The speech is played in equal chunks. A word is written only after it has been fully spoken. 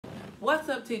What's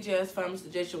up, TJS fam?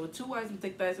 Mr. J Show with two Y's and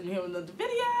thick thighs. I'm here with another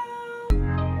video.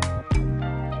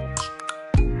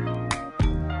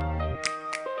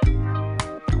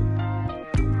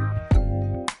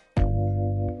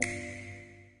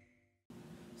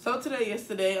 So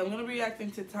yesterday, I'm gonna be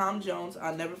reacting to Tom Jones.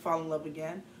 I'll Never Fall in Love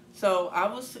Again. So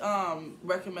I was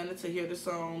recommended to hear the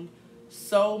song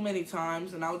so many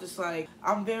times, and I was just like,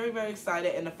 I'm very, very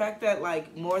excited. And the fact that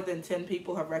like more than 10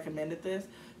 people have recommended this,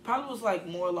 probably was like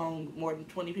more than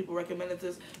 20 people recommended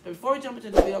this. But before we jump into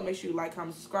the video, make sure you like,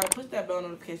 comment, subscribe, push that bell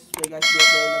notification so you guys can get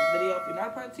another video. If you're not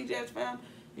a part of TJS fam,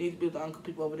 you need to be with the uncle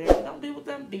people over there. If you don't be with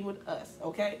them, be with us,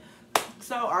 okay?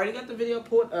 So I already got the video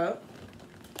pulled up,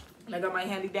 and I got my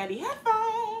handy dandy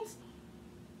headphones,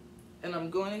 and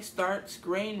I'm going to start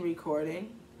screen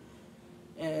recording.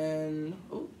 And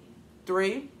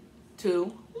 3, 2,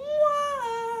 1.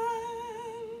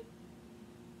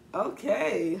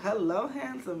 Okay, hello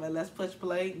handsome, and let's push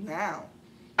play now.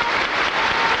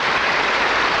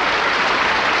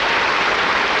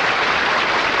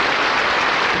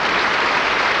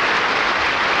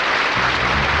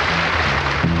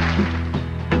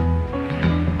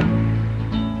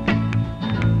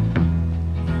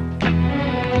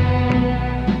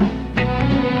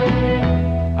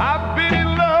 I've been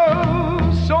in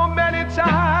love so many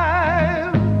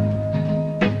times,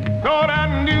 thought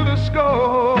I knew the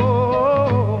score.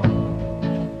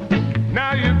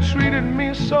 Now you've treated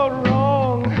me so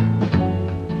wrong,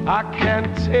 I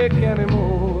can't take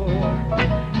anymore.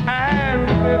 And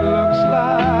it looks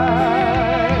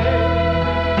like...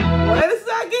 Wait a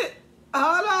second.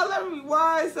 Hold on, let me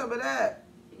rewind some of that.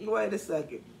 Wait a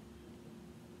second.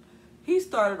 He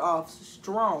started off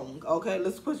strong. Okay,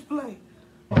 let's push play.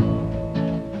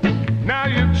 Now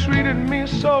you've treated me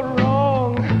so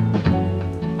wrong,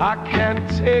 I can't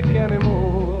take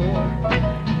anymore.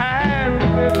 And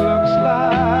it looks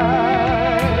like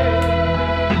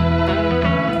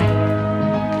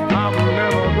I'm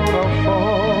never gonna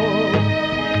fall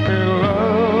in love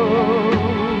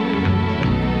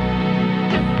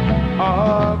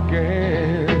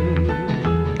again.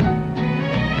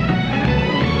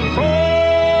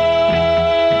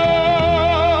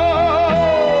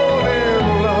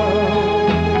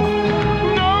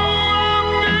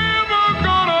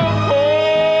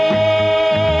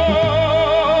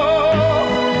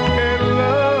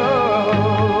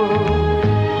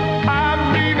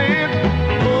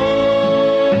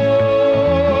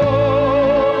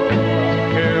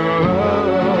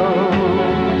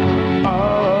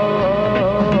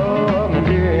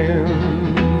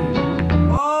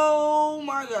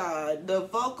 The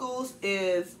vocals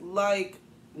is like,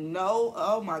 no,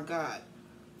 oh my God.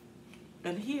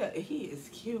 And he is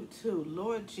cute too,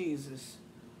 Lord Jesus.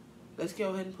 Let's go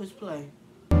ahead and push play.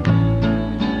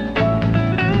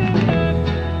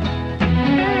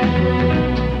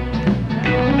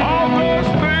 All those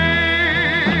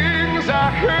things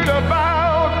I heard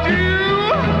about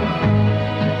you,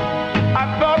 I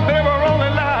thought they were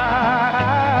only lies.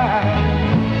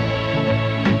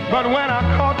 But when I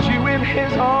caught you in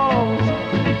his arms,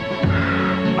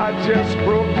 I just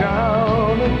broke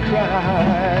down and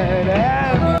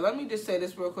cried. Let me just say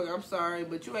this real quick. I'm sorry,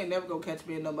 but you ain't never gonna catch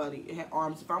me in nobody's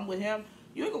arms. If I'm with him,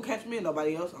 you ain't gonna catch me in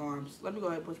nobody else's arms. Let me go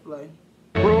ahead and push play.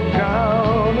 Broke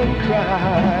down and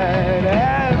cried,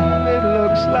 and it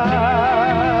looks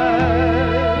like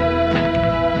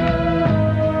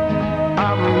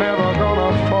I'm never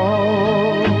gonna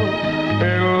fall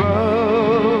in love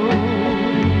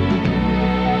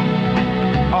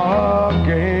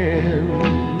again.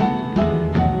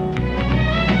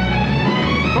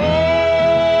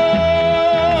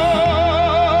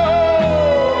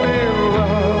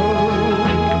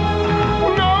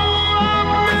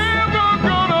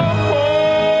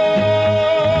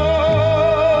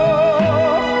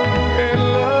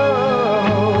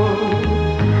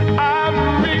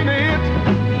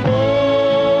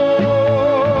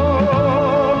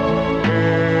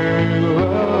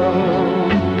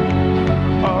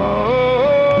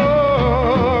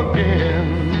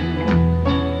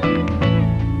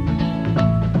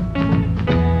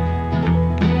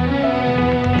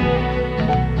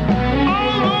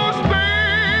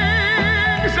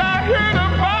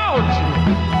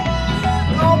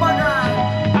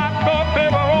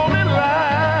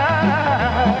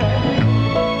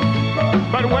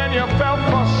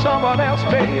 Else,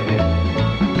 baby,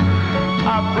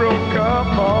 I broke up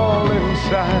all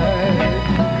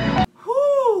inside.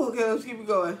 Whew, okay, let's keep it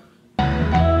going.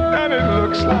 And it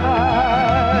looks like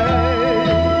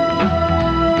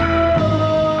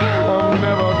I'm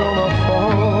never gonna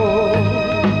fall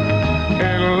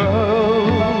in love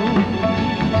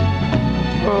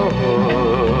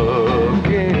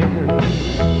again.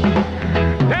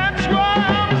 That's why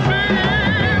I'm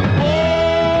singing,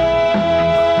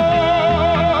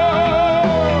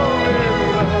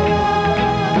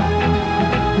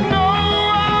 no,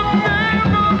 I'm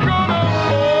never gonna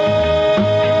fall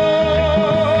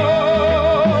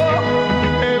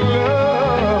in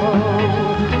love.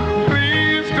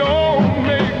 Please don't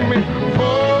make me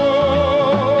fall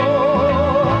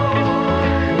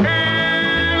in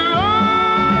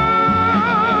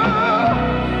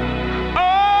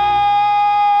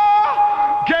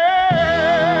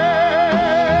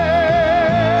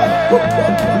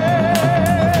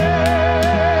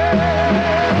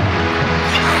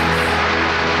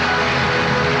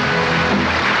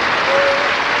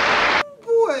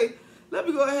Boy, let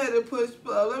me go ahead and push.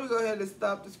 Let me go ahead and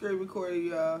stop the screen recording,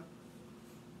 y'all.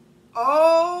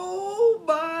 Oh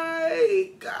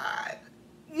my God,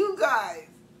 you guys.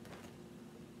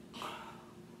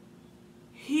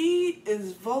 He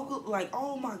is vocal, like,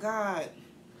 oh my God.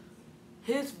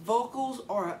 His vocals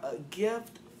are a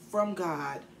gift from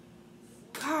God.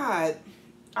 God,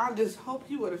 I just hope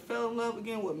he would have fell in love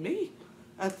again with me.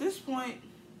 At this point,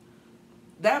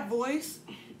 that voice,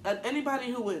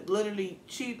 anybody who would literally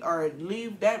cheat or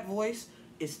leave that voice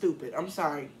is stupid. I'm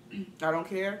sorry. I don't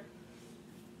care.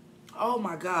 Oh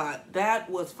my God, that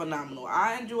was phenomenal.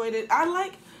 I enjoyed it. I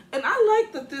like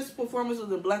that this performance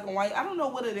was in black and white. I don't know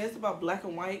what it is about black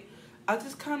and white. I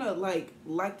just kind of like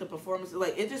the performance.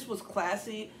 Like, it just was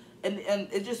classy, and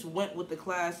it just went with the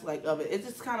class like of it. It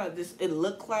just kind of it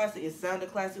looked classy. It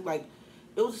sounded classy. Like,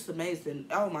 it was just amazing.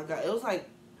 Oh my God, it was like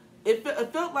it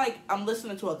felt like I'm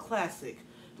listening to a classic.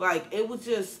 Like, it was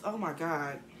just, oh my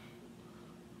God.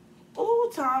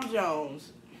 Oh, Tom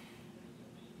Jones.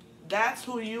 That's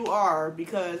who you are,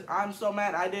 because I'm so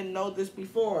mad I didn't know this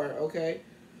before, okay?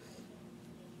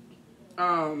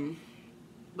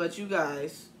 But you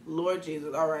guys, Lord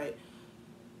Jesus, all right.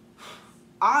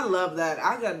 I love that.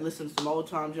 I got to listen to some old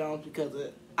Tom Jones because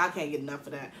I can't get enough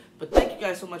of that. But thank you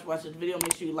guys so much for watching the video.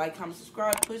 Make sure you like, comment,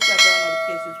 subscribe, push that bell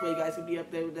notifications so you guys can be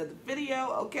updated with the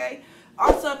video, okay?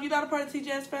 Also, if you're not a part of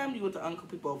TJS fam, you with the uncle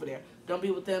people over there. Don't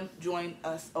be with them. Join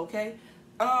us, okay?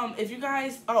 If you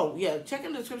guys, oh yeah, check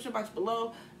in the description box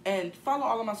below and follow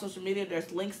all of my social media.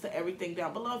 There's links to everything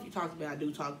down below. If you talk to me, I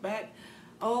do talk back.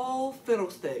 Oh,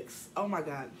 fiddlesticks. Oh my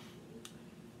God.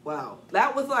 Wow.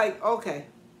 That was like, okay.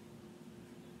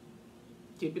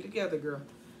 Keep it together, girl.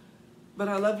 But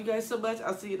I love you guys so much.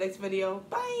 I'll see you next video.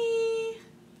 Bye.